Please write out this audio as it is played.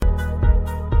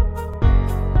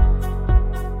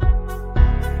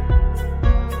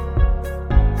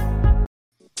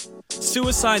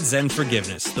Suicide Zen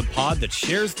Forgiveness, the pod that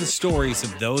shares the stories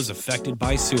of those affected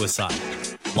by suicide.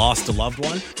 Lost a loved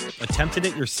one? Attempted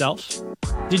it yourself?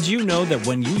 Did you know that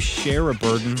when you share a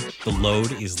burden, the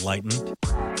load is lightened?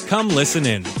 Come listen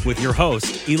in with your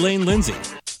host, Elaine Lindsay.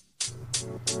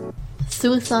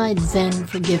 Suicide Zen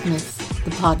Forgiveness,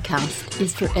 the podcast,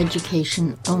 is for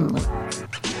education only.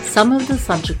 Some of the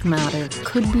subject matter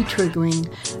could be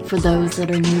triggering for those that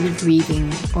are newly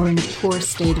grieving or in a poor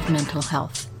state of mental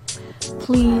health.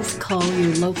 Please call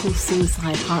your local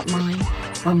suicide hotline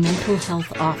or mental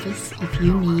health office if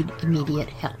you need immediate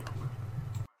help.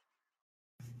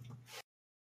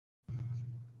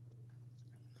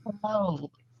 Hello.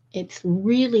 It's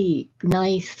really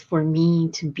nice for me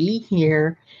to be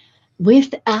here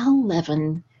with Al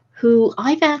Levin, who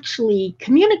I've actually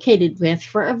communicated with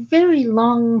for a very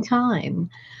long time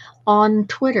on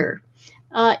Twitter,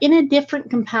 in a different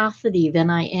capacity than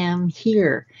I am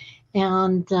here.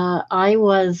 And I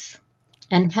was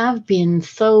and have been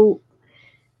so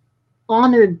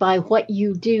honored by what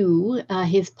you do.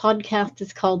 His podcast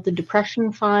is called The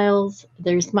Depression Files.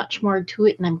 There's much more to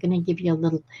it, and I'm going to give you a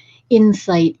little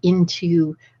insight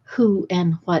into who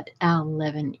and what Al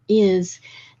Levin is.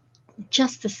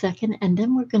 Just a second, and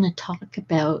then we're going to talk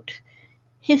about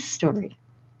his story.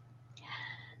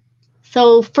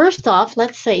 So first off,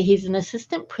 let's say he's an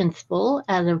assistant principal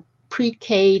at a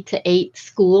pre-K to 8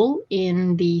 school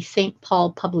in the St.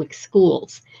 Paul Public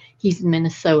Schools. He's in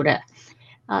Minnesota.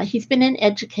 He's been in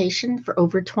education for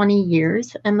over 20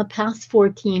 years and the past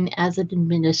 14 as an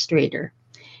administrator.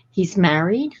 He's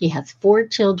married, he has 4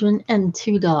 children and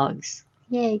 2 dogs.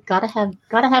 Yay, gotta have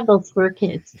those 4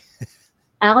 kids.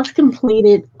 Al's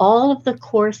completed all of the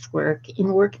coursework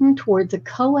in working towards a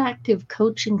coactive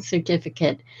coaching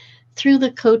certificate through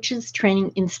the Coaches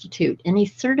Training Institute, and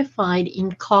he's certified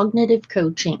in cognitive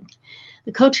coaching.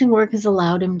 The coaching work has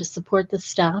allowed him to support the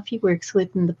staff he works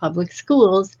with in the public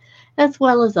schools, as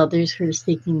well as others who are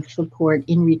seeking support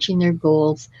in reaching their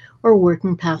goals or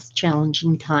working past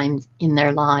challenging times in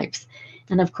their lives.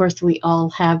 And of course, we all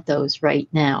have those right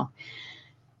now.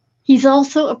 He's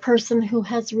also a person who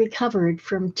has recovered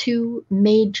from 2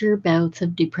 major bouts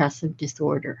of depressive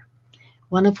disorder,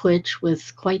 one of which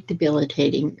was quite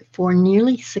debilitating for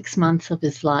nearly 6 months of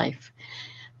his life.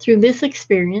 Through this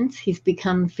experience, he's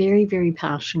become very, very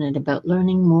passionate about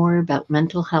learning more about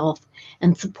mental health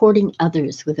and supporting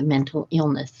others with a mental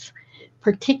illness,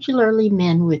 particularly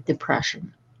men with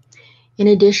depression. In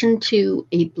addition to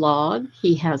a blog,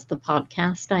 he has the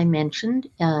podcast I mentioned.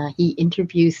 He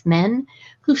interviews men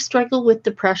who struggle with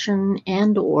depression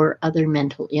and or other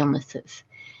mental illnesses.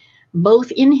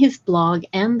 Both in his blog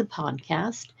and the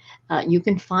podcast, you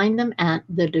can find them at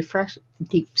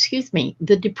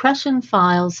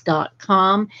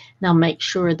thedepressionfiles.com. Now make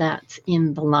sure that's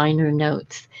in the liner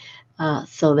notes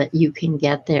so that you can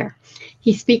get there.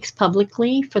 He speaks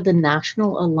publicly for the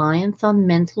National Alliance on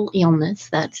Mental Illness,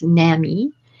 that's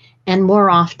NAMI, and more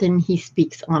often he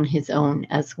speaks on his own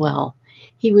as well.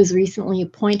 He was recently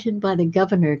appointed by the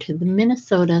governor to the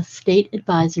Minnesota State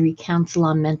Advisory Council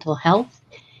on Mental Health,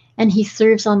 and he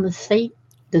serves on the state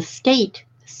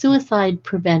Suicide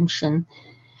Prevention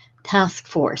Task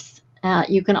Force.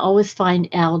 You can always find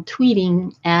Al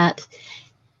tweeting at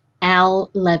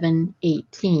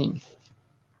Al1118.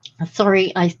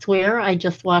 Sorry, I swear I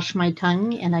just washed my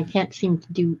tongue and I can't seem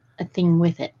to do a thing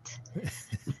with it.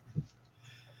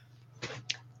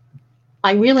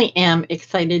 I really am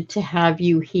excited to have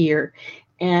you here.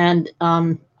 And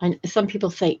some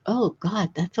people say, oh God,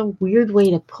 that's a weird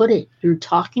way to put it. You're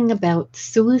talking about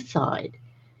suicide.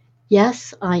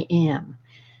 Yes, I am.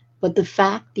 But the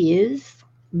fact is,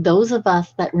 those of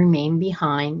us that remain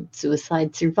behind,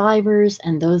 suicide survivors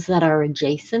and those that are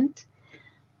adjacent,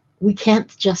 we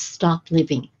can't just stop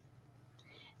living.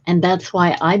 And that's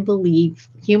why I believe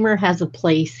humor has a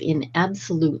place in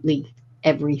absolutely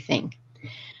everything.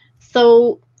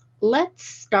 So let's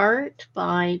start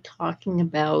by talking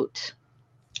about,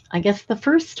 I guess, the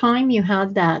first time you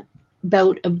had that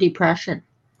bout of depression.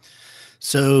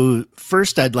 So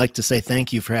first, I'd like to say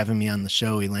thank you for having me on the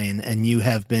show, Elaine. And you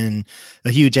have been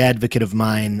a huge advocate of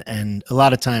mine. And a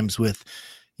lot of times with,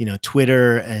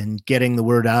 Twitter and getting the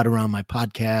word out around my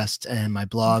podcast and my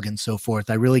blog and so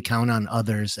forth, I really count on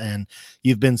others. And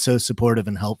you've been so supportive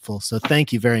and helpful. So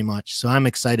thank you very much. So I'm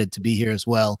excited to be here as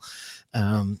well.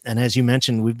 And as you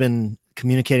mentioned, we've been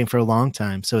communicating for a long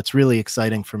time. So it's really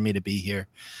exciting for me to be here.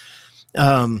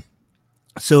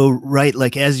 So, right,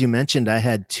 like as you mentioned, I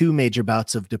had 2 major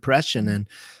bouts of depression, and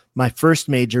my first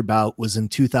major bout was in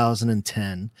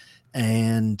 2010.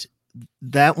 And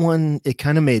that one, it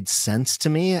kind of made sense to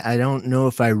me. I don't know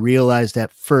if I realized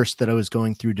at first that I was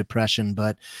going through depression,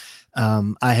 but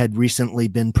I had recently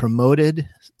been promoted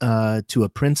to a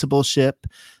principalship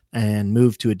and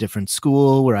moved to a different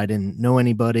school where I didn't know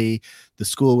anybody. The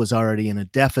school was already in a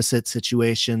deficit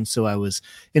situation. So I was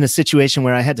in a situation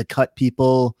where I had to cut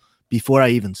people before I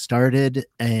even started.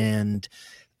 And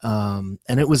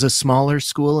it was a smaller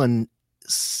school. And,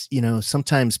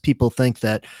 sometimes people think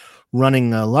that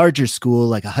running a larger school,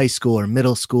 like a high school or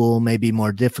middle school, may be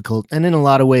more difficult. And in a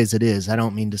lot of ways it is. I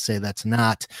don't mean to say that's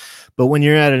not. But when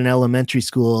you're at an elementary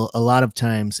school, a lot of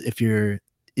times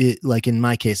like in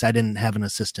my case, I didn't have an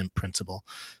assistant principal.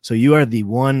 So you are the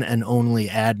one and only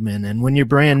admin. And when you're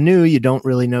brand new, you don't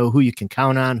really know who you can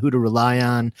count on, who to rely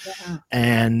on. Yeah.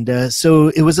 And so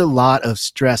it was a lot of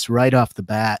stress right off the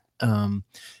bat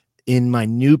in my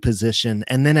new position.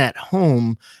 And then at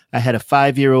home, I had a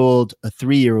 5-year-old, a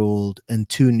 3-year-old, and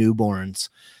 2 newborns.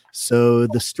 So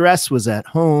the stress was at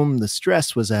home. The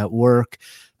stress was at work.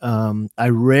 I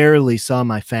rarely saw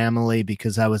my family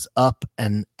because I was up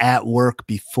and at work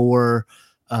before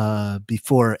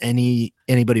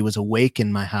anybody was awake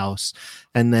in my house.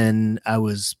 And then I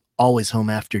was always home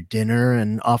after dinner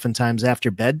and oftentimes after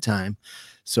bedtime.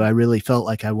 So I really felt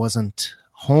like I wasn't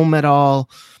home at all.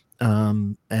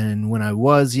 And when I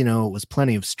was, it was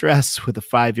plenty of stress with a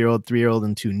 5-year-old, 3-year-old,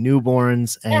 and 2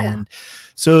 newborns. And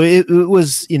so it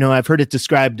was, I've heard it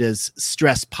described as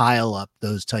stress pile up,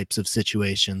 those types of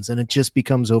situations, and it just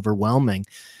becomes overwhelming.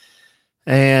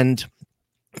 And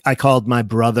I called my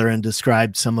brother and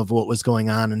described some of what was going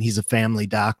on. And he's a family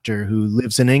doctor who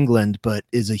lives in England, but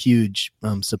is a huge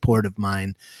support of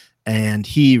mine. And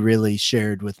he really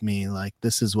shared with me, like,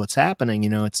 this is what's happening.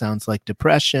 It sounds like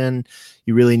depression.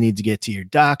 You really need to get to your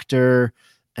doctor.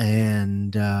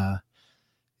 And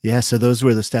so those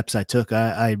were the steps I took.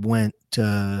 I went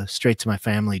straight to my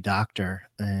family doctor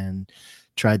and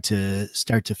tried to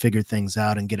start to figure things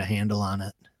out and get a handle on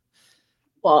it.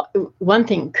 Well, one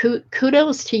thing,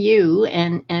 kudos to you.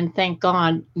 And thank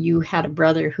God you had a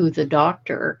brother who's a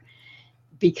doctor,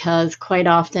 because quite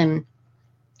often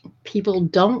people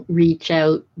don't reach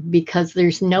out because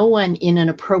there's no one in an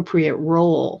appropriate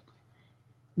role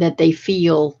that they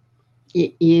feel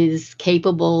is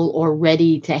capable or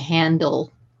ready to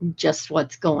handle just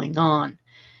what's going on.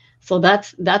 So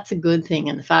that's a good thing.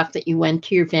 And the fact that you went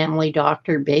to your family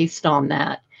doctor based on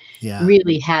that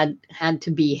really had to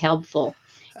be helpful.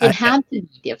 It had to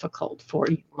be difficult for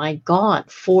you. My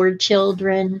God, 4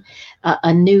 children,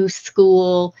 a new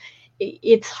school.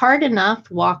 It's hard enough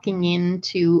walking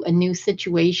into a new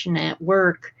situation at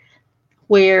work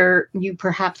where you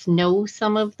perhaps know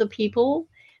some of the people,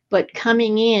 but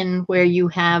coming in where you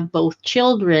have both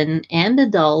children and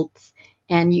adults,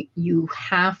 and you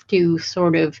have to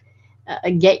sort of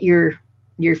get your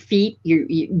feet,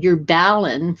 your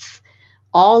balance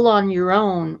all on your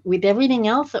own with everything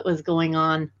else that was going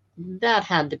on. That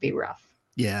had to be rough.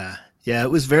 Yeah,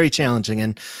 it was very challenging.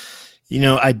 And,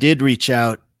 I did reach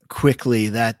out quickly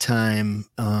that time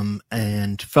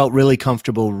and felt really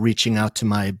comfortable reaching out to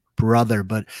my brother.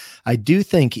 But I do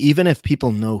think even if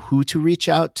people know who to reach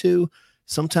out to,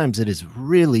 sometimes it is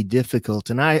really difficult.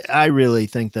 And I really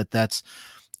think that that's,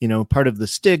 part of the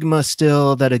stigma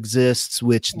still that exists,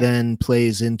 which then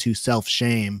plays into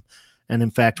self-shame. And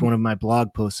in fact, one of my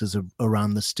blog posts is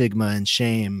around the stigma and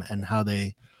shame and how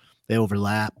they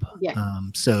overlap.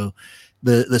 So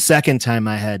the second time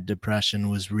I had depression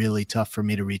was really tough for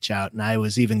me to reach out. And I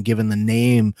was even given the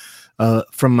name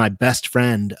from my best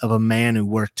friend of a man who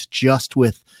worked just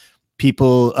with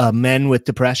people, men with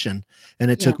depression.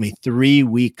 And it took me 3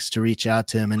 weeks to reach out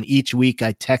to him. And each week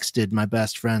I texted my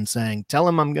best friend saying, tell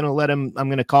him I'm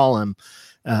going to call him.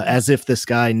 As if this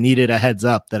guy needed a heads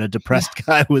up that a depressed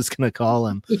guy was going to call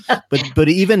him. But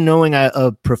even knowing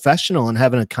a professional and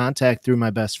having a contact through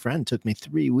my best friend took me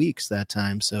 3 weeks that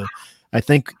time. So I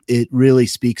think it really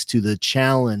speaks to the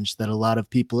challenge that a lot of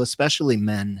people, especially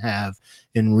men, have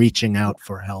in reaching out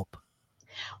for help.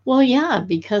 Well, yeah,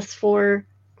 because for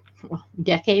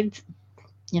decades,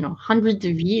 hundreds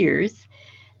of years,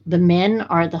 the men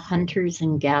are the hunters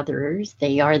and gatherers.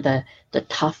 They are the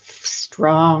tough,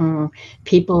 strong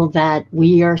people that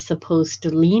we are supposed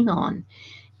to lean on.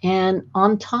 And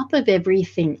on top of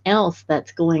everything else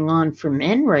that's going on for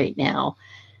men right now,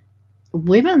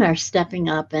 women are stepping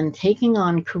up and taking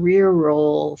on career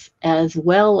roles as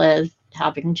well as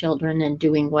having children and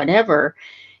doing whatever.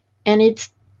 And it's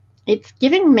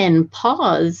giving men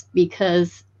pause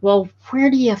because, well,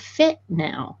 where do you fit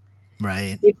now?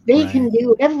 Right. If they can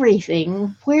do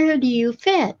everything, where do you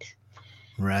fit?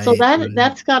 Right. So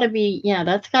that's got to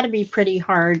be pretty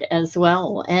hard as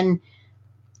well. And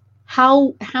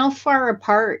How far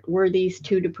apart were these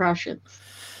two depressions?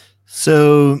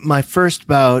 So my first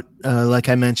bout, like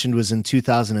I mentioned, was in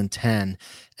 2010.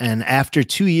 And after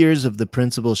 2 years of the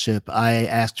principalship, I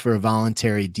asked for a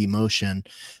voluntary demotion,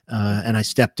 and I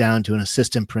stepped down to an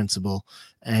assistant principal.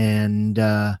 And,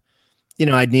 I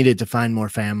needed to find more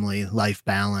family life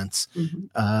balance.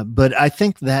 But I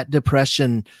think that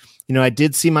depression, I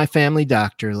did see my family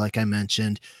doctor, like I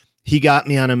mentioned. He got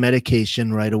me on a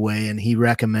medication right away, and he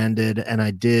recommended, and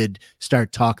I did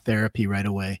start talk therapy right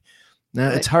away. Now,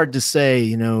 it's hard to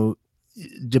say,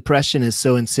 depression is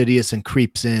so insidious and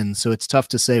creeps in. So it's tough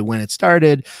to say when it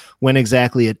started, when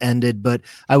exactly it ended. But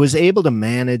I was able to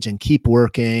manage and keep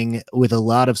working with a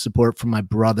lot of support from my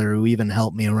brother, who even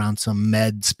helped me around some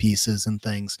meds pieces and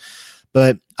things.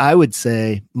 But I would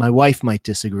say, my wife might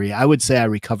disagree, I would say I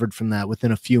recovered from that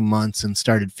within a few months and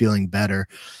started feeling better.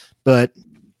 But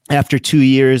after 2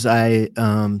 years, I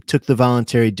took the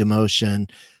voluntary demotion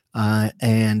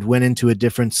and went into a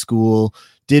different school,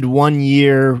 did 1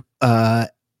 year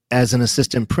as an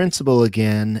assistant principal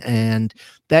again. And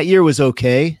that year was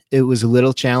okay. It was a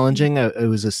little challenging. It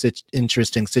was a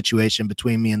interesting situation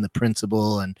between me and the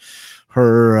principal, and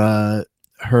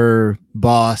her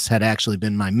boss had actually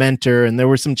been my mentor. And there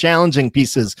were some challenging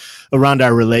pieces around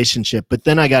our relationship. But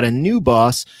then I got a new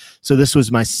boss. So this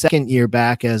was my second year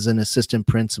back as an assistant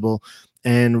principal,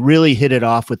 and really hit it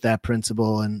off with that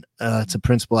principal. And it's a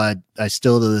principal I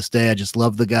still to this day, I just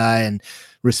love the guy and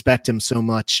respect him so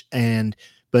much.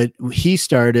 But he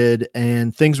started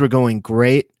and things were going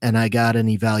great. And I got an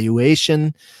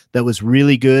evaluation that was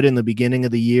really good in the beginning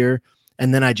of the year.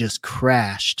 And then I just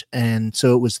crashed. And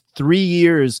so it was 3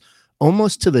 years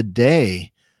almost to the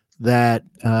day that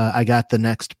I got the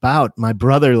next bout. My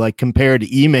brother compared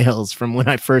emails from when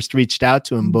I first reached out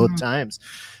to him both times,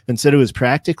 and said it was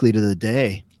practically to the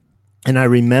day. And I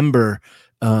remember,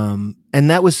 and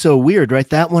that was so weird, right?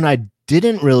 That one I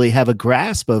didn't really have a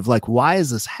grasp of, why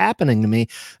is this happening to me?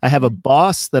 I have a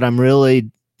boss that I'm really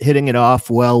hitting it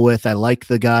off well with. I like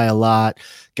the guy a lot,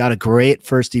 got a great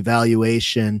first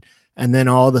evaluation. And then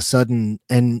all of a sudden,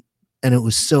 and it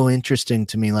was so interesting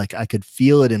to me, I could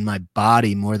feel it in my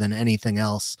body more than anything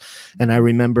else. And I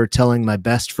remember telling my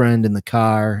best friend in the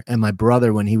car and my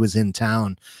brother when he was in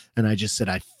town, and I just said,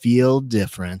 I feel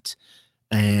different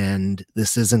and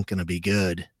this isn't going to be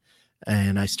good.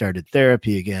 And I started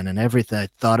therapy again and everything. I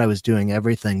thought I was doing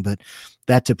everything, but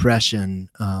that depression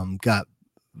got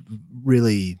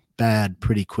really bad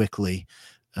pretty quickly.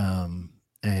 When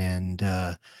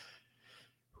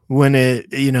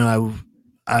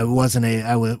I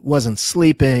wasn't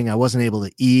sleeping. I wasn't able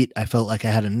to eat. I felt like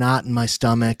I had a knot in my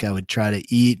stomach. I would try to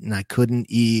eat and I couldn't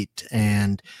eat.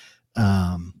 And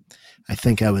I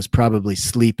think I was probably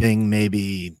sleeping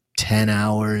maybe 10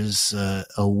 hours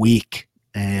a week.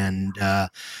 And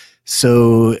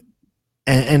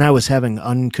and I was having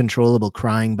uncontrollable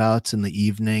crying bouts in the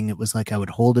evening. It was like I would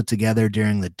hold it together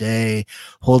during the day,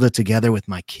 hold it together with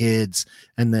my kids,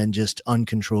 and then just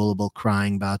uncontrollable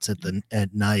crying bouts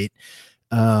at night.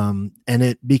 And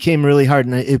it became really hard,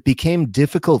 and it became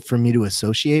difficult for me to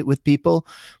associate with people,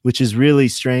 which is really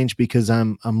strange because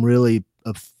I'm really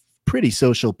a pretty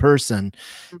social person.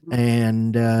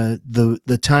 And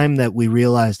the time that we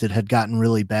realized it had gotten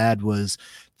really bad was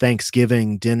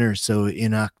Thanksgiving dinner. So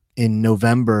in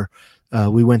November,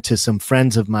 we went to some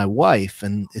friends of my wife,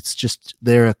 and it's just,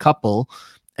 they're a couple,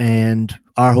 and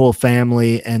our whole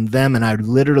family and them. And I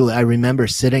remember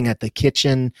sitting at the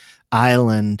kitchen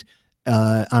island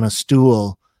on a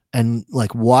stool and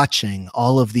watching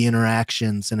all of the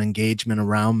interactions and engagement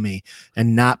around me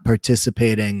and not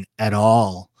participating at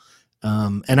all.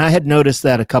 And I had noticed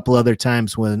that a couple other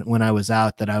times when I was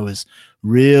out, that I was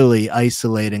really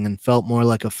isolating and felt more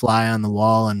like a fly on the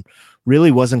wall and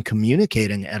really wasn't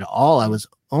communicating at all. I was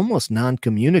almost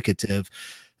non-communicative.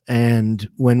 And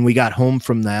when we got home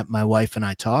from that, my wife and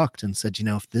I talked and said,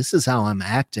 if this is how I'm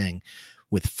acting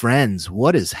with friends,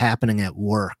 what is happening at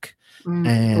work?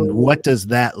 And what does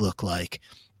that look like?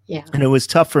 Yeah. And it was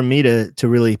tough for me to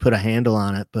really put a handle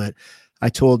on it, but I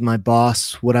told my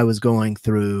boss what I was going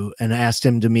through and asked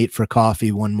him to meet for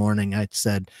coffee one morning. I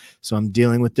said, so I'm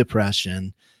dealing with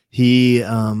depression. He,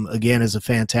 again, is a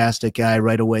fantastic guy.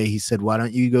 Right away, he said, why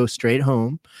don't you go straight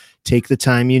home, take the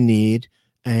time you need,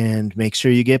 and make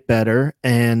sure you get better.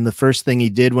 And the first thing he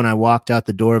did when I walked out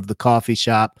the door of the coffee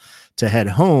shop to head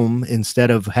home,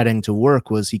 instead of heading to work,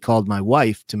 was he called my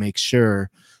wife to make sure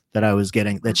that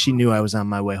that she knew I was on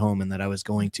my way home and that I was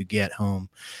going to get home.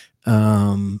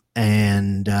 Then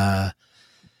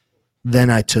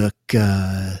I took,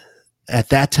 at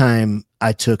that time,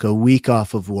 I took a week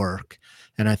off of work,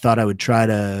 And I thought I would try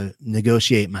to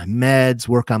negotiate my meds,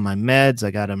 work on my meds.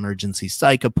 I got emergency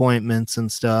psych appointments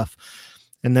and stuff.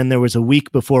 And then there was a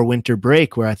week before winter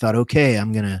break where I thought, okay,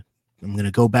 I'm going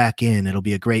to go back in. It'll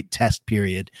be a great test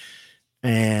period.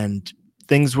 And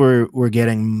things were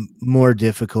getting more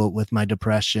difficult with my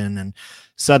depression. And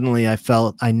suddenly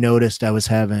I noticed I was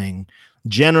having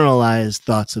generalized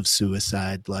thoughts of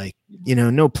suicide, like,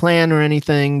 no plan or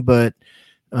anything, but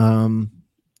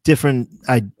different,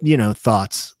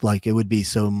 thoughts, like it would be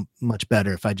so much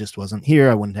better if I just wasn't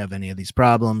here. I wouldn't have any of these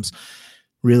problems.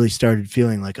 Really started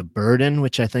feeling like a burden,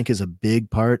 which I think is a big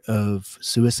part of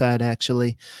suicide,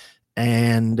 actually.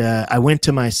 And I went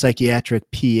to my psychiatric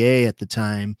PA at the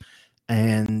time,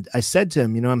 and I said to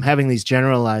him, I'm having these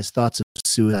generalized thoughts of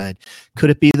suicide.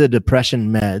 Could it be the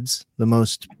depression meds, the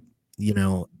most,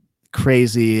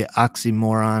 crazy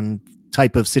oxymoron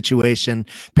type of situation,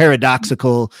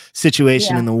 paradoxical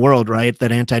situation in the world, right? That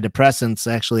antidepressants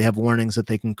actually have warnings that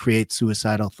they can create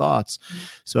suicidal thoughts.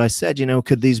 So I said,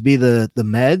 could these be the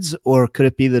meds, or could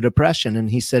it be the depression? And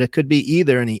he said it could be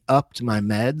either. And he upped my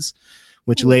meds,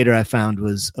 which later I found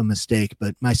was a mistake.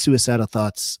 But my suicidal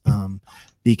thoughts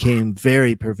became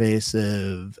very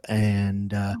pervasive,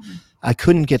 and I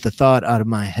couldn't get the thought out of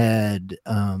my head.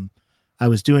 I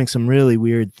was doing some really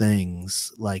weird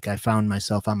things. Like I found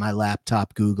myself on my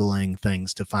laptop Googling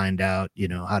things to find out,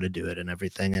 how to do it and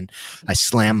everything. And I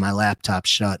slammed my laptop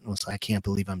shut and was like, I can't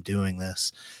believe I'm doing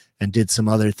this. And did some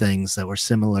other things that were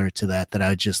similar to that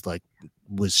I just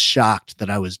was shocked that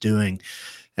I was doing.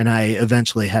 And I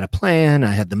eventually had a plan.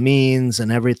 I had the means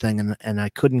and everything. And I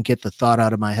couldn't get the thought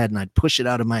out of my head, and I'd push it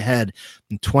out of my head.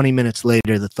 And 20 minutes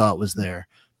later, the thought was there.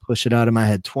 Push it out of my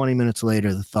head. 20 minutes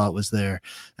later, the thought was there.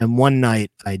 And one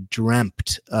night I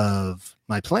dreamt of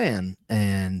my plan,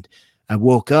 and I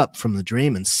woke up from the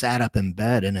dream and sat up in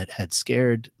bed, and it had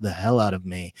scared the hell out of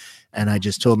me. And I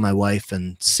just told my wife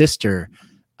and sister,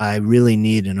 I really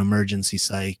need an emergency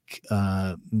psych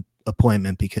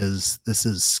appointment because this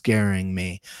is scaring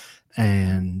me.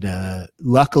 And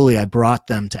luckily I brought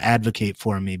them to advocate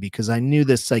for me, because I knew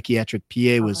this psychiatric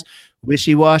PA was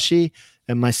wishy-washy,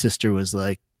 and my sister was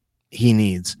like, he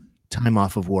needs time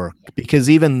off of work. Because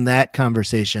even that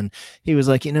conversation, he was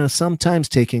like, sometimes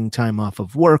taking time off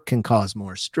of work can cause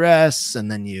more stress,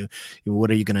 and then what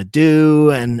are you going to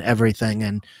do and everything.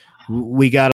 And we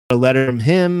got a letter from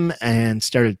him and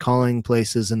started calling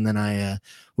places, and then I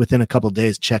within a couple of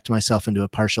days checked myself into a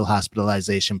partial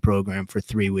hospitalization program for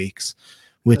 3 weeks,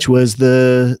 which was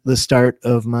the start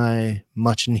of my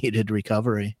much needed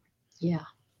recovery. Yeah.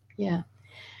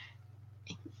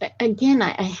 Again,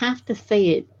 I have to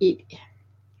say it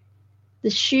the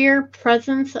sheer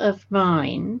presence of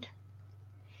mind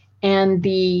and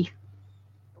it's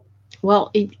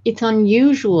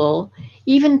unusual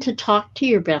even to talk to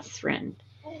your best friend.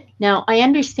 Now, I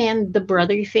understand the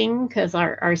brother thing, because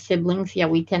our siblings,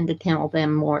 we tend to tell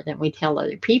them more than we tell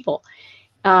other people.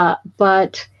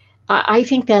 But I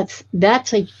think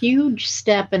that's a huge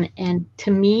step. And to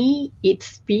me, it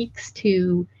speaks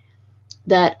to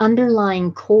that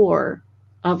underlying core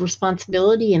of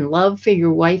responsibility and love for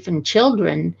your wife and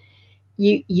children.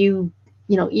 You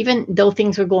even though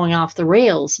things were going off the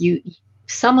rails,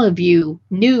 some of you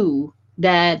knew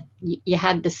that you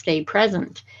had to stay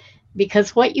present,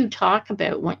 because what you talk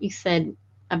about, what you said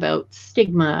about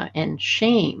stigma and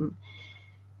shame,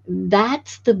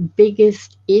 that's the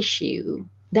biggest issue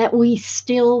that we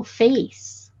still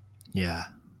face. Yeah.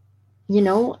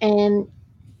 And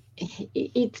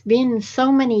it's been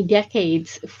so many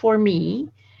decades for me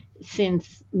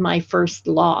since my first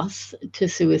loss to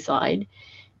suicide.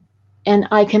 And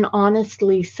I can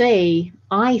honestly say,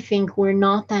 I think we're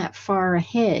not that far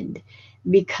ahead,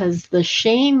 because the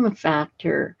shame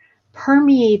factor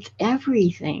permeates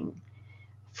everything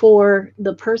for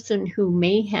the person who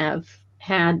may have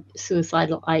had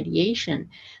suicidal ideation.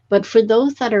 But for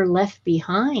those that are left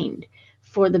behind,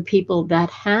 for the people that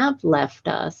have left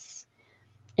us,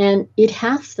 and it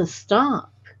has to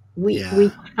stop. We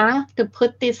have to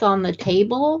put this on the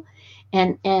table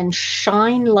and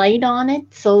shine light on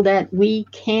it, so that we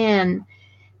can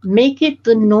make it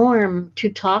the norm to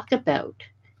talk about.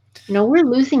 We're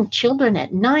losing children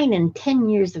at 9 and 10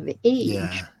 years of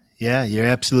age. Yeah, you're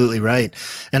absolutely right.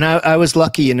 And I was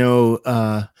lucky,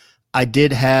 I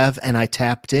did have, and I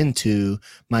tapped into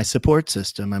my support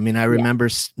system. I mean, I remember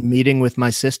meeting with my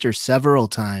sister several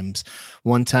times,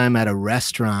 one time at a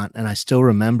restaurant, and I still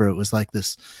remember it was like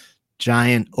this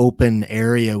giant open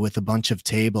area with a bunch of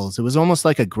tables. It was almost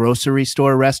like a grocery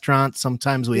store restaurant.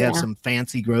 Sometimes we have some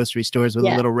fancy grocery stores with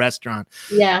a little restaurant.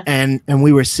 Yeah. And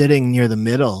we were sitting near the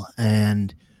middle,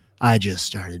 and I just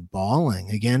started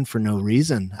bawling again for no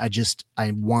reason.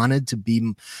 I wanted to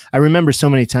be, I remember so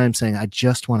many times saying, I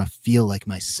just want to feel like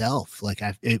myself. Like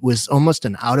it was almost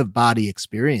an out of body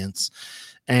experience.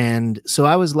 And so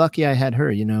I was lucky I had her,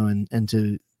 and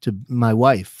to my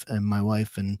wife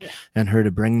and her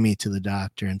to bring me to the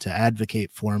doctor and to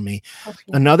advocate for me. Okay.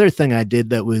 Another thing I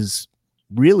did that was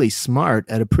really smart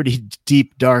at a pretty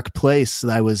deep, dark place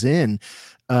that I was in,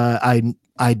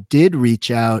 I did reach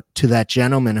out to that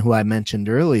gentleman who I mentioned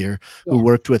earlier, who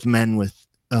worked with men with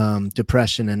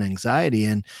depression and anxiety.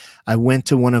 And I went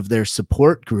to one of their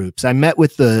support groups. I met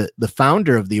with the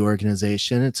founder of the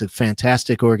organization. It's a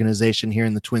fantastic organization here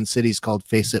in the Twin Cities called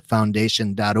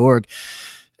faceitfoundation.org,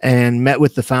 and met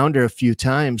with the founder a few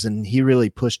times. And he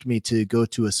really pushed me to go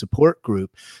to a support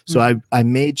group. So I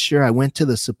made sure I went to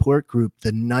the support group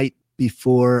the night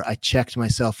before I checked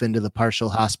myself into the partial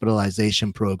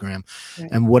hospitalization program.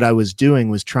 Right. And what I was doing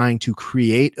was trying to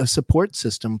create a support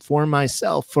system for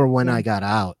myself for when I got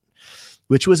out,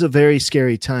 which was a very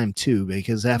scary time too,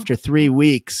 because after 3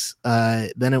 weeks,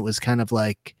 then it was kind of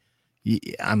like,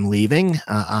 I'm leaving.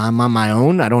 I'm on my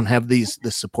own. I don't have the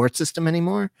support system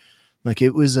anymore. Like,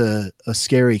 it was a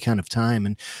scary kind of time.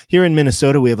 And here in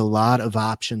Minnesota, we have a lot of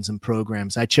options and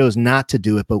programs. I chose not to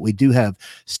do it, but we do have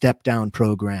step down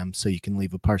programs. So you can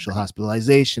leave a partial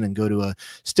hospitalization and go to a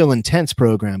still intense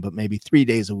program, but maybe 3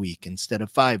 days a week instead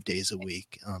of 5 days a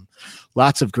week.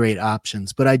 Lots of great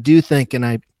options. But I do think, and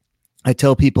I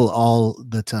tell people all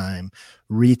the time,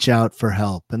 reach out for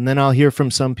help. And then I'll hear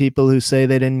from some people who say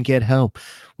they didn't get help.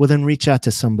 Well, then reach out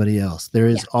to somebody else. There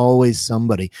is always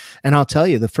somebody. And I'll tell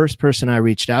you, the first person I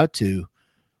reached out to,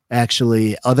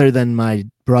 actually, other than my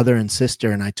brother and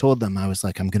sister, and I told them, I was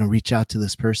like, I'm going to reach out to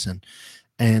this person.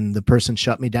 And the person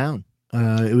shut me down.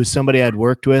 It was somebody I'd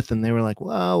worked with, and they were like,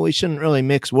 well, we shouldn't really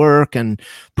mix work and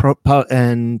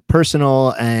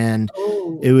personal. And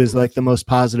it was like the most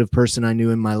positive person I knew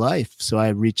in my life. So I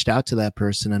reached out to that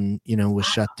person and, was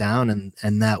shut down.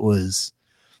 And that was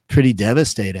pretty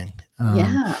devastating.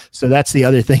 So that's the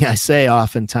other thing I say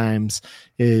oftentimes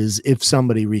is, if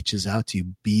somebody reaches out to you,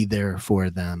 be there for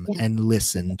them and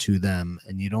listen to them.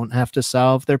 And you don't have to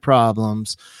solve their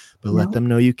problems, but let them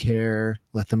know you care.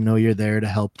 Let them know you're there to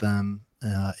help them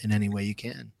in any way you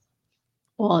can.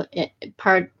 Well,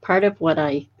 part of what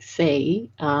I say,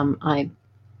 I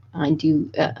do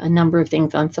a number of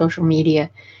things on social media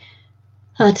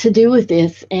to do with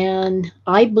this, and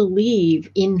I believe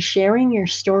in sharing your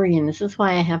story, and this is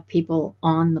why I have people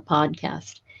on the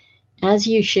podcast. As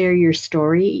you share your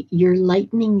story, you're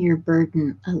lightening your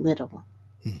burden a little.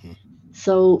 Mm-hmm.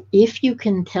 So if you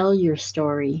can tell your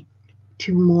story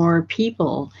to more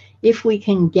people, if we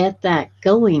can get that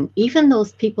going, even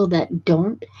those people that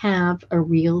don't have a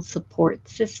real support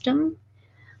system,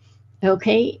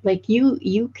 okay, like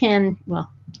you can,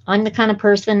 well, I'm the kind of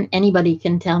person, anybody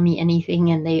can tell me anything,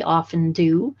 and they often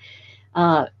do,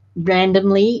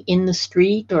 randomly in the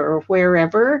street or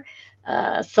wherever.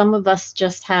 Some of us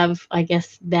just have, I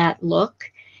guess, that look,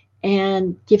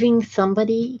 and giving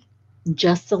somebody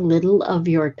just a little of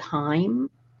your time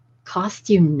costs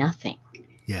you nothing.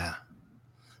 Yeah,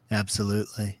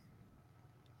 absolutely.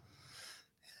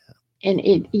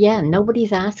 And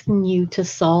nobody's asking you to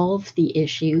solve the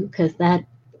issue, because that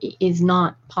is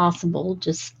not possible,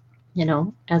 just,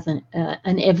 as an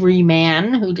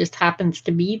everyman who just happens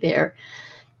to be there.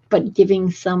 But giving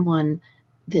someone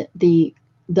the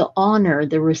honor,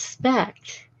 the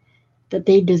respect that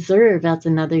they deserve as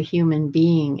another human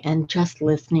being, and just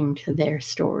listening to their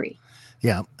story.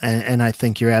 Yeah, and I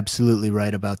think you're absolutely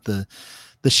right about the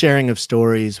sharing of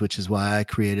stories, which is why I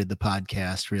created the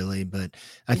podcast, really. But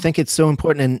I think it's so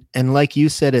important. And like you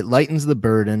said, it lightens the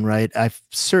burden, right? I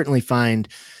certainly find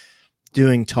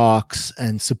doing talks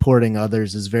and supporting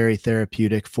others is very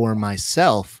therapeutic for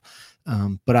myself.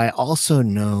 But I also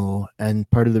know, and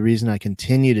part of the reason I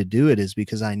continue to do it is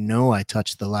because I know I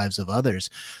touch the lives of others.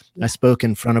 I spoke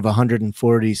in front of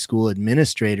 140 school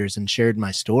administrators and shared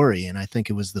my story. And I think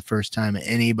it was the first time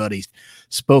anybody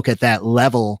spoke at that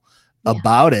level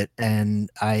about it. And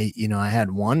I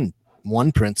had one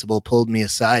principal pulled me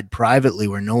aside privately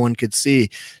where no one could see,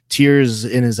 tears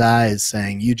in his eyes,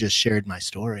 saying, "You just shared my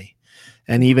story."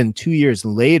 And even 2 years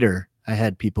later, I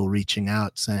had people reaching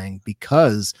out saying,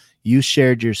 "Because you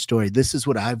shared your story, this is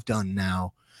what I've done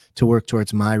now to work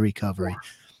towards my recovery."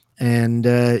 And,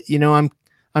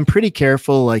 I'm pretty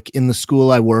careful. Like in the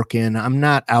school I work in, I'm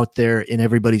not out there in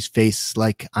everybody's face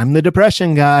like I'm the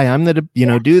depression guy. I'm the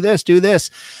do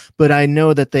this. But I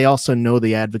know that they also know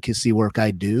the advocacy work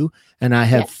I do, and I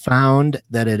have found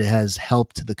that it has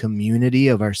helped the community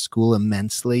of our school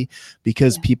immensely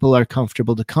because people are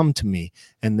comfortable to come to me,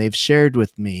 and they've shared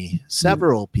with me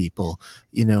several people.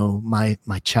 My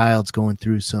child's going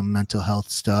through some mental health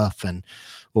stuff,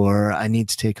 or I need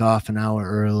to take off an hour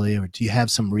early, or do you have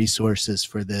some resources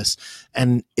for this?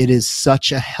 And it is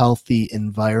such a healthy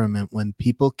environment when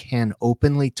people can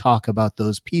openly talk about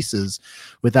those pieces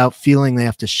without feeling they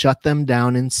have to shut them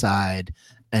down inside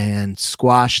and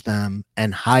squash them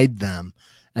and hide them.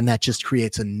 And that just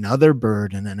creates another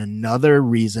burden and another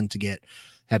reason to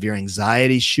have your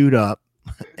anxiety shoot up.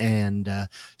 And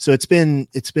so it's been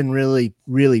really,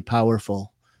 really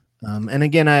powerful. And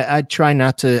again, I try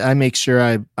not to, I make sure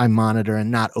I monitor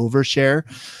and not overshare.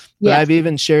 But I've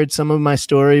even shared some of my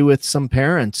story with some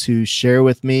parents who share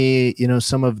with me,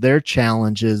 some of their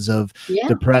challenges of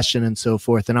depression and so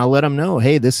forth. And I'll let them know,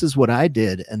 hey, this is what I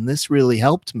did, and this really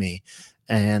helped me.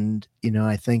 And,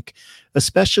 I think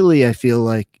especially I feel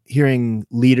like hearing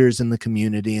leaders in the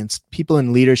community and people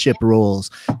in leadership roles,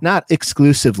 not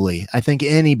exclusively, I think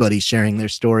anybody sharing their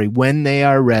story when they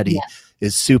are ready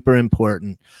is super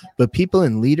important. But people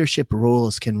in leadership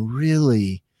roles can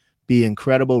really be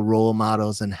incredible role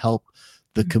models and help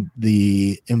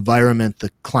the environment,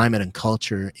 the climate and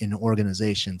culture in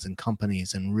organizations and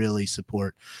companies, and really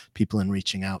support people in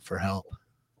reaching out for help.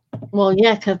 Well,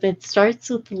 yeah, because it starts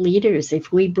with the leaders.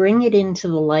 If we bring it into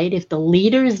the light, if the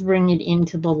leaders bring it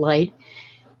into the light,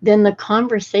 then the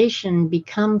conversation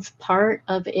becomes part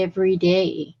of every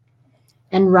day.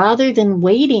 And rather than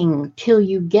waiting till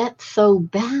you get so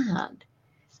bad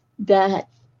that,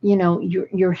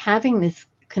 you're having this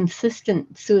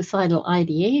consistent suicidal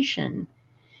ideation,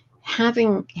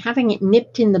 having it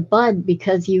nipped in the bud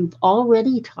because you've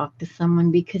already talked to someone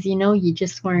because you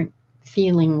just weren't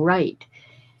feeling right.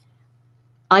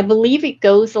 I believe it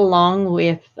goes along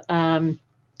with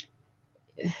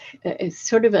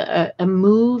sort of a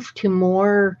move to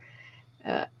more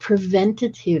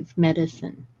preventative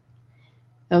medicine.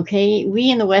 Okay,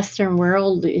 we in the Western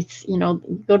world, it's,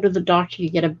 go to the doctor, you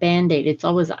get a Band-Aid. It's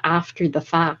always after the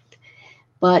fact.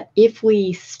 But if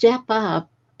we step up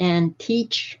and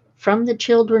teach from the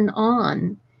children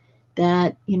on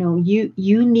that,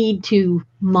 you need to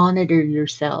monitor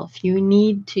yourself. You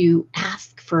need to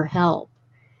ask for help.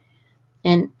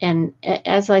 And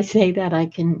as I say that, I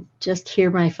can just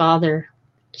hear my father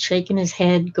shaking his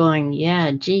head going, yeah,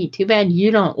 gee, too bad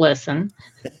you don't listen.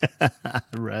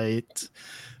 Right.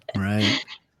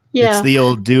 Yeah. It's the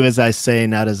old do as I say,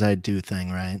 not as I do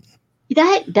thing, right?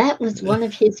 That was one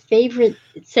of his favorite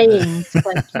sayings.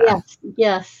 But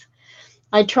yes.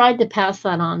 I tried to pass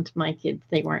that on to my kids.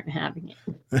 They weren't having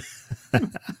it.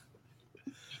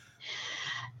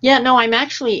 Yeah, no, I'm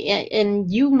actually,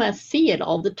 and you must see it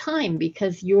all the time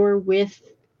because you're with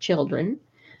children.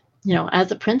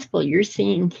 As a principal, you're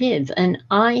seeing kids. And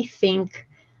I think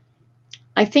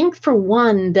for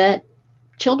one that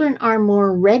children are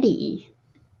more ready,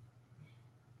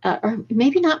 or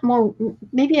maybe not more,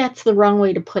 maybe that's the wrong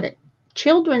way to put it.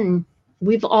 Children,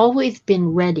 we've always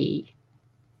been ready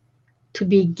to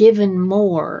be given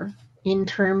more in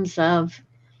terms of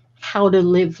how to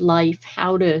live life,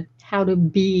 how to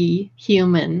be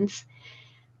humans.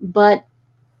 But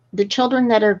the children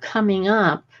that are coming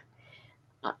up,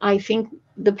 I think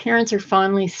the parents are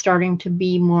finally starting to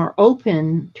be more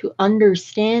open to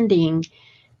understanding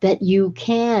that you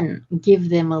can give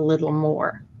them a little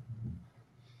more.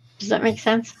 Does that make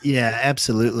sense? Yeah,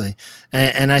 absolutely.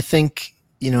 And I think,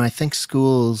 I think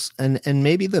schools and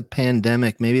maybe the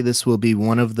pandemic, maybe this will be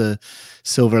one of the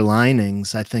silver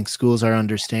linings. I think schools are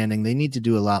understanding they need to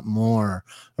do a lot more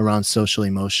around social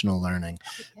emotional learning.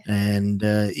 And,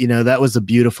 that was a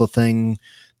beautiful thing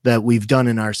that we've done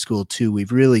in our school too.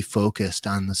 We've really focused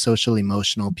on the social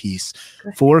emotional piece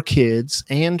for kids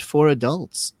and for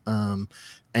adults.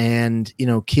 And,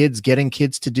 getting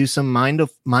kids to do some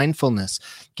mindfulness,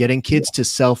 getting kids to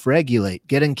self-regulate,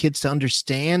 getting kids to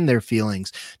understand their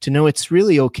feelings, to know it's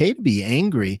really okay to be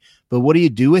angry, but what do you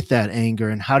do with that anger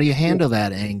and how do you handle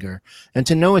that anger? And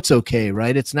to know it's okay,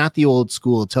 right? It's not the old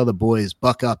school, tell the boys,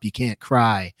 buck up, you can't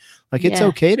cry. Like it's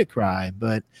okay to cry,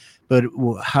 but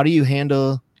how do you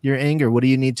handle your anger? What do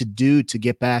you need to do to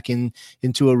get back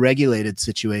into a regulated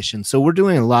situation? So we're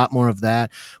doing a lot more of that.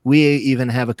 We even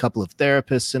have a couple of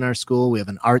therapists in our school. We have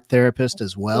an art therapist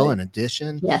as well, in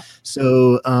addition. Yeah.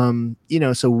 So,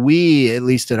 so we, at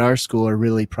least at our school, are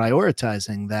really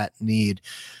prioritizing that need.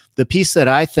 The piece that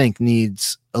I think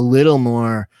needs a little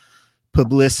more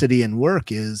publicity and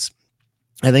work is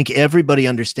I think everybody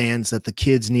understands that the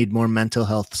kids need more mental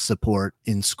health support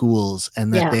in schools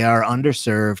and that they are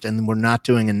underserved and we're not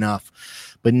doing enough.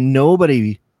 But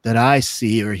nobody that I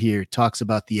see or hear talks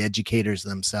about the educators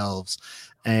themselves.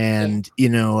 And,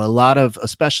 a lot of,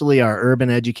 especially our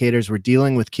urban educators, we're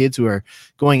dealing with kids who are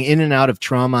going in and out of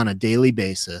trauma on a daily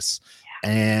basis.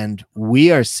 And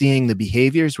we are seeing the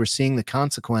behaviors, we're seeing the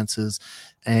consequences,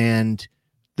 and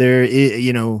there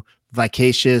is,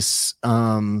 vicacious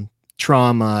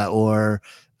trauma or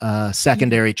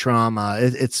secondary trauma.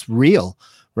 It's real,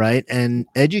 right? And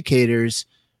educators,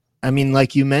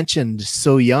 like you mentioned,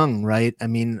 so young, right?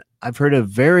 I've heard of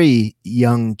very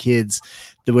young kids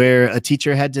where a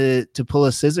teacher had to pull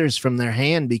a scissors from their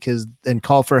hand and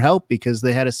call for help because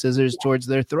they had a scissors towards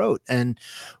their throat. And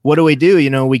what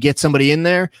do? We get somebody in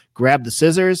there, grab the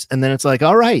scissors, and then it's like,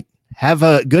 all right, have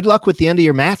a good luck with the end of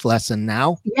your math lesson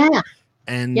now. Yeah.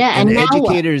 And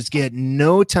educators get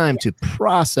no time to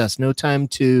process, no time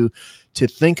to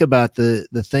think about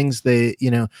the things they,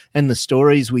 and the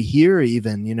stories we hear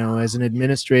even, as an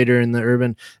administrator in the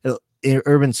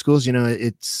urban schools,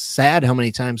 it's sad how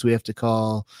many times we have to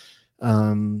call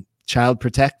child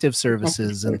protective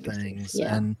services and things.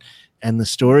 And the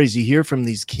stories you hear from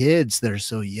these kids that are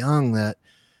so young that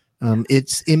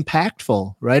it's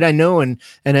impactful, right? I know. And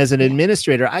as an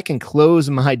administrator, I can close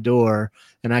my door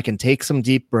and I can take some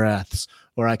deep breaths,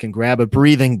 or I can grab a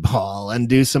breathing ball and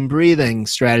do some breathing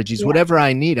strategies, whatever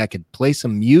I need. I could play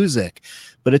some music,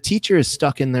 but a teacher is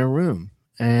stuck in their room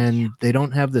and they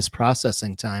don't have this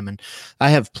processing time. And I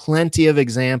have plenty of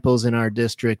examples in our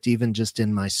district, even just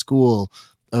in my school,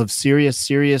 of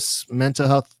serious mental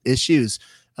health issues.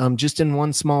 Just in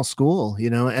one small school,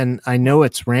 and I know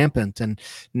it's rampant. And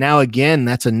now, again,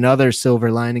 that's another silver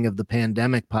lining of the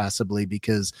pandemic, possibly,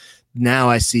 because now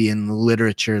I see in the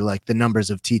literature, like the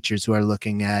numbers of teachers who are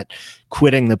looking at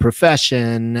quitting the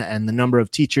profession and the number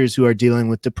of teachers who are dealing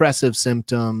with depressive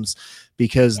symptoms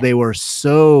because they were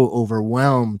so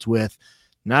overwhelmed with,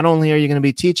 not only are you going to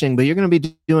be teaching, but you're going to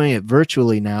be doing it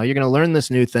virtually now. You're going to learn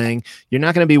this new thing. You're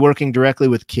not going to be working directly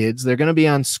with kids. They're going to be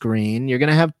on screen. You're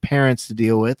going to have parents to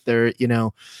deal with.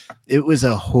 It was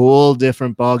a whole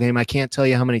different ballgame. I can't tell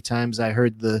you how many times I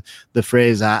heard the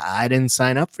phrase, I didn't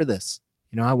sign up for this.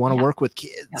 I want to work with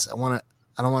kids. I don't want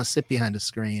to sit behind a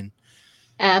screen.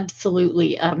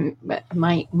 Absolutely.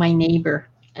 My neighbor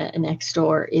next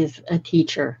door is a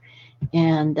teacher,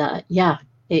 and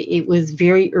it was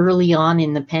very early on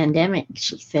in the pandemic.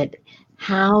 She said,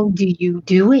 how do you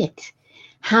do it?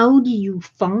 How do you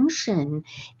function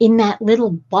in that little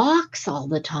box all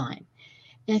the time?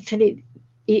 And I said,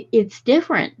 it's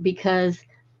different because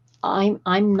I'm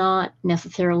not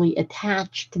necessarily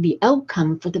attached to the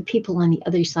outcome for the people on the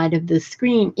other side of the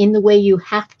screen in the way you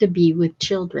have to be with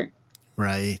children.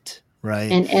 Right.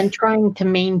 And trying to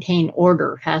maintain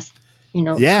order has,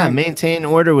 maintain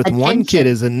order with attention. One kid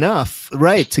is enough,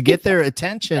 right? To get their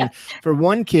attention for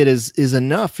one kid is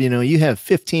enough. You have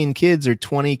 15 kids or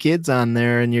 20 kids on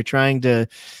there and you're trying to,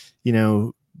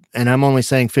 and I'm only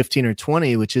saying 15 or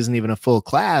 20, which isn't even a full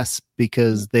class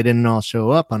because they didn't all show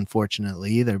up,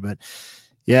 unfortunately, either. But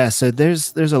so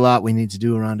there's a lot we need to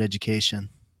do around education.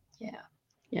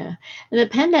 Yeah. And the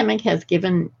pandemic has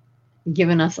given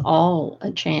us all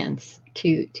a chance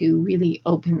to really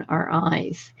open our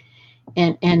eyes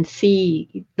and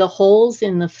see the holes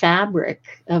in the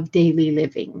fabric of daily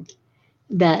living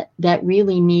that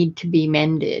really need to be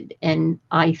mended. And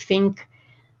I think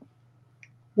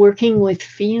working with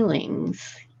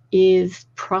feelings is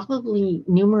probably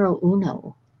numero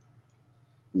uno,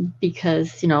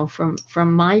 because,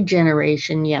 from my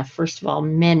generation, first of all,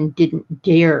 men didn't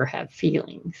dare have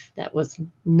feelings. That was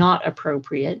not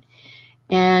appropriate.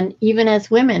 And even as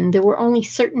women, there were only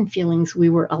certain feelings we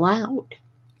were allowed.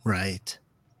 Right.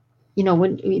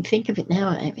 When we think of it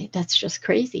now, that's just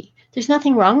crazy. There's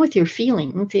nothing wrong with your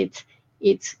feelings.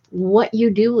 It's what you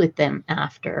do with them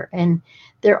after. And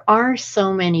there are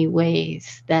so many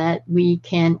ways that we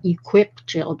can equip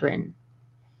children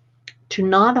to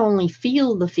not only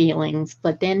feel the feelings,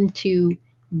 but then to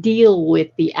deal with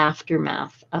the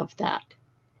aftermath of that.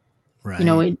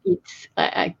 Right.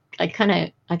 I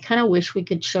kind of wish we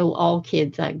could show all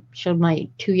kids. I showed my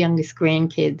two youngest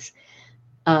grandkids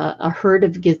a herd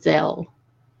of gazelle,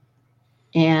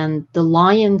 and the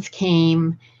lions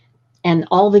came and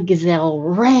all the gazelle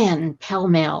ran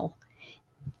pell-mell.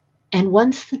 And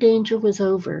once the danger was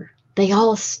over, they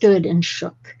all stood and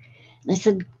shook. And I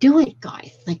said, do it,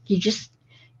 guys. Like,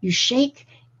 you shake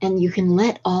and you can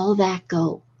let all that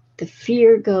go. The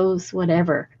fear goes,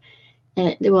 whatever.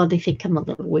 And they think I'm a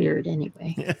little weird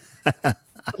anyway.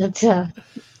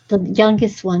 But The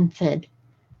youngest one said,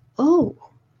 "Oh,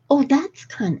 that's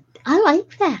I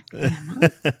like that, Grandma.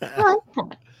 I like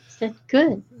that." I said,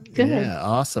 "Good, good." Yeah,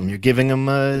 awesome. You're giving them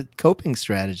a coping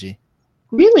strategy.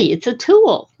 Really, it's a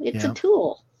tool. It's a Yeah.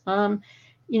 tool.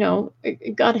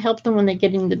 God help them when they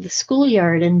get into the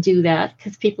schoolyard and do that,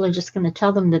 because people are just going to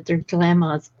tell them that their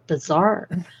grandma's bizarre.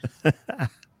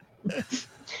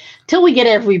 Till we get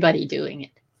everybody doing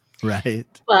it. Right.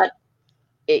 But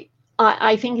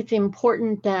I think it's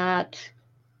important that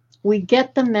we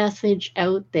get the message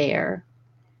out there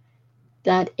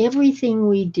that everything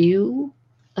we do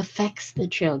affects the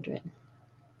children.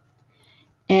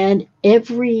 And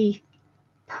every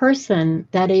person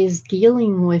that is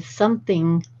dealing with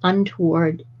something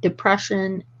untoward,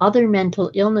 depression, other mental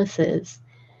illnesses,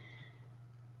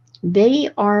 they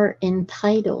are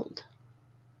entitled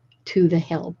to the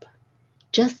help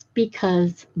just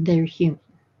because they're human.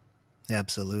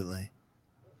 Absolutely.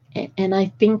 And I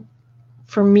think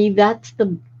for me, that's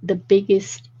the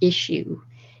biggest issue,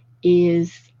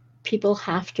 is people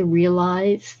have to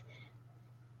realize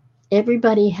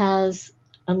everybody has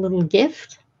a little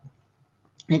gift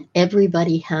and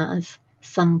everybody has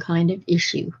some kind of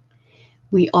issue.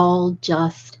 We all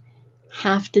just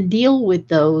have to deal with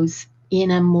those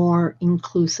in a more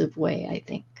inclusive way, I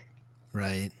think.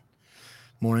 Right.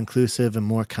 More inclusive and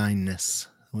more kindness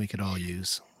we could all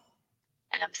use.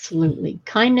 Absolutely.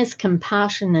 Kindness,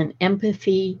 compassion, and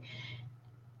empathy.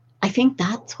 I think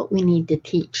that's what we need to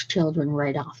teach children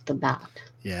right off the bat.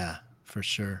 Yeah, for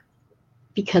sure.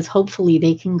 Because hopefully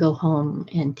they can go home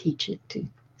and teach it to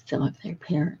some of their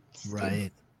parents.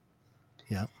 Right.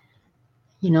 Yeah.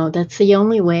 That's the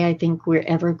only way I think we're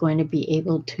ever going to be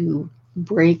able to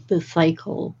break the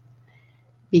cycle,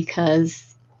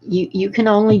 because you can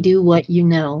only do what you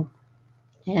know.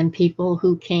 And people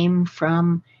who came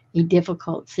from a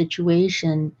difficult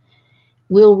situation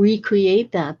will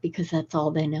recreate that because that's all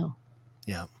they know.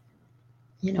 Yeah.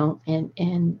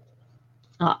 And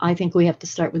I think we have to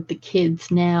start with the kids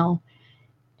now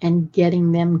and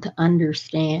getting them to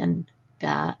understand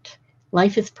that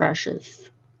life is precious.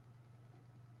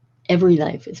 Every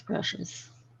life is precious.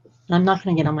 And I'm not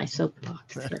going to get on my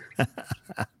soapbox here.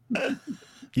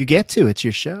 You get to. It's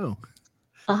your show.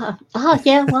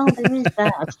 Yeah, well, there is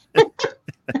that.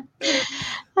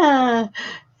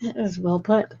 That was well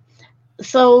put.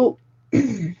 So,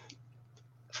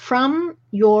 from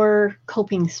your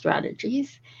coping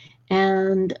strategies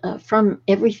and from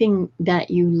everything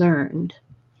that you learned,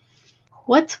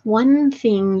 what's one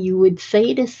thing you would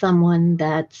say to someone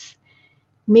that's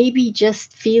maybe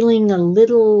just feeling a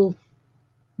little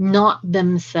not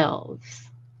themselves?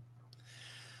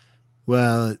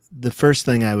 Well, the first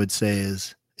thing I would say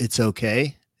is it's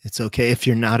okay. It's okay if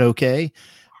you're not okay.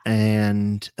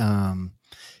 And,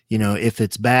 if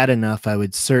it's bad enough, I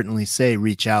would certainly say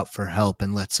reach out for help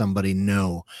and let somebody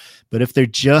know. But if they're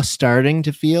just starting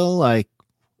to feel like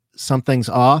something's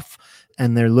off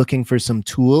and they're looking for some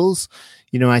tools,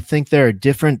 I think there are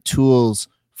different tools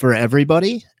for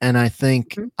everybody. And I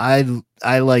think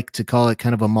I like to call it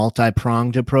kind of a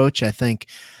multi-pronged approach. I think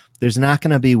there's not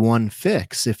going to be one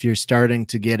fix if you're starting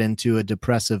to get into a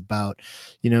depressive bout.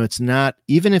 It's not,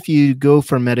 even if you go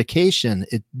for medication,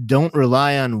 don't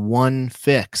rely on one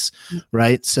fix,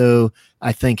 right? So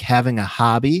I think having a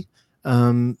hobby,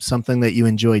 something that you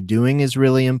enjoy doing, is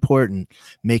really important.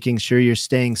 Making sure you're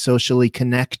staying socially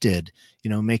connected.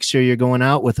 Make sure you're going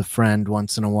out with a friend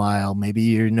once in a while. Maybe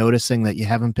you're noticing that you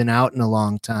haven't been out in a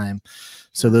long time.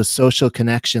 So those social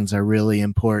connections are really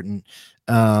important.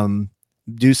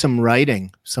 Do some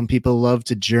writing. Some people love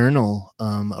to journal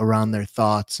around their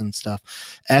thoughts and stuff.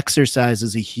 Exercise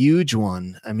is a huge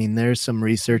one. I mean, there's some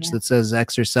research that says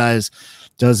exercise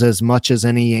does as much as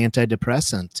any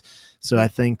antidepressant. So I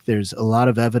think there's a lot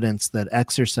of evidence that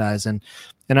exercise, and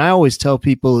I always tell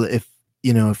people, if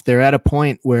they're at a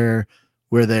point where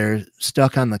they're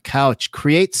stuck on the couch,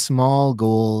 create small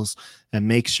goals and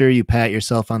make sure you pat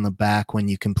yourself on the back when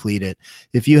you complete it.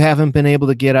 If you haven't been able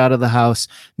to get out of the house,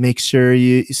 make sure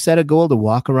you set a goal to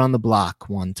walk around the block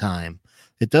one time.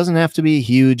 It doesn't have to be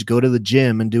huge. Go to the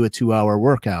gym and do a 2-hour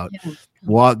workout.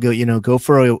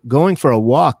 Going for a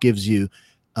walk gives you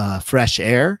fresh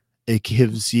air. It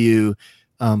gives you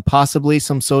possibly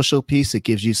some social peace. It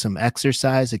gives you some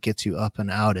exercise. It gets you up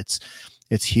and out. It's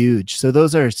huge. So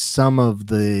those are some of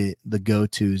the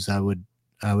go-tos I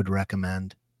would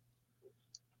recommend.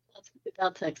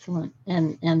 That's excellent.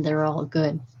 And they're all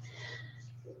good.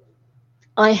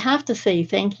 I have to say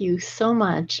thank you so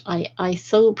much. I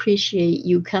so appreciate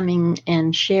you coming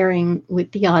and sharing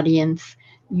with the audience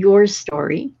your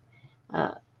story.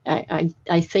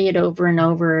 I say it over and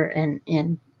over,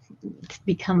 and it's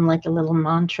become like a little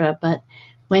mantra, but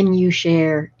when you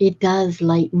share, it does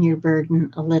lighten your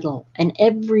burden a little. And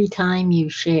every time you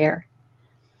share,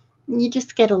 you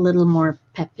just get a little more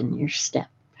pep in your step.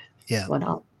 Yeah. Is what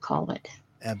I'll call it.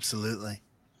 Absolutely.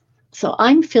 So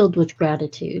I'm filled with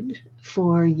gratitude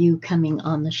for you coming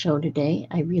on the show today.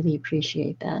 I really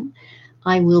appreciate that.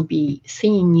 I will be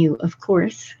seeing you, of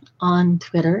course, on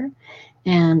Twitter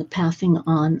and passing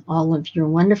on all of your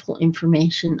wonderful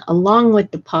information along with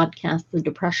the podcast, The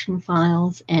Depression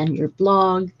Files, and your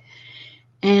blog.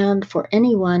 And for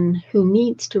anyone who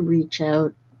needs to reach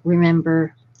out,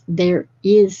 remember there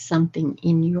is something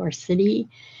in your city.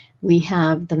 We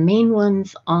have the main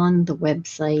ones on the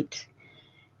website,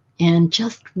 and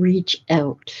just reach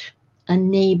out. A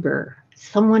neighbor,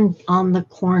 someone on the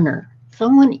corner,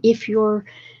 someone if you're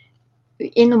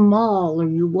in a mall or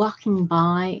you're walking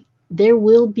by, there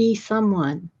will be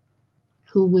someone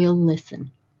who will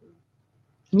listen.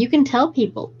 And you can tell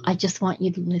people, I just want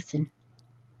you to listen.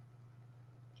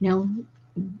 You know,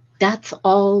 that's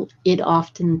all it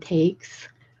often takes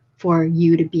for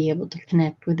you to be able to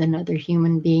connect with another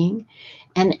human being.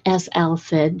 And as Al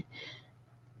said,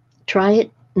 try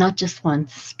it not just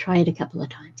once, try it a couple of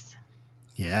times.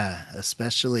 Yeah,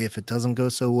 especially if it doesn't go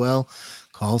so well,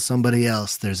 call somebody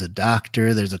else. There's a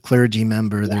doctor, there's a clergy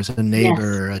member, there's a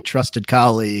neighbor, a trusted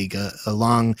colleague,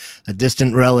 a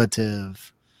distant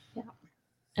relative. Yeah,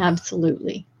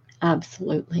 absolutely.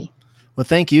 Absolutely. Well,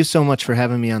 thank you so much for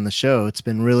having me on the show. It's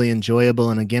been really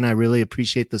enjoyable. And again, I really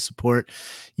appreciate the support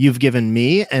you've given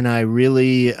me. And I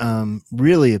really,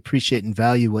 really appreciate and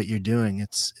value what you're doing.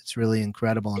 It's really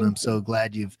incredible. And I'm so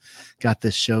glad you've got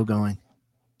this show going.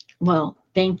 Well,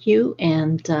 thank you.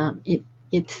 And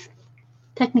it's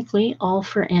technically all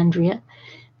for Andrea,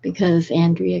 because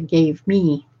Andrea gave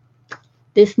me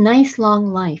this nice long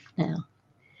life now,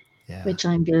 which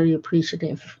I'm very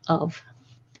appreciative of.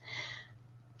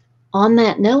 On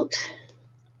that note,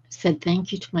 I said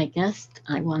thank you to my guest.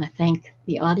 I want to thank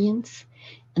the audience.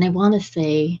 And I want to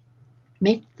say,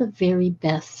 make the very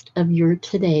best of your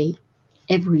today,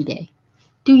 every day.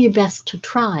 Do your best to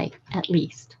try, at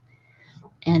least.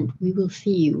 And we will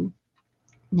see you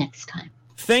next time.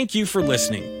 Thank you for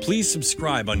listening. Please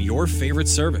subscribe on your favorite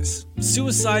service.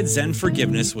 Suicide Zen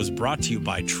Forgiveness was brought to you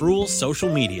by Truel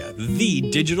Social Media, the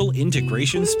digital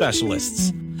integration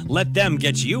specialists. Let them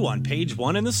get you on page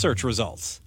 1 in the search results.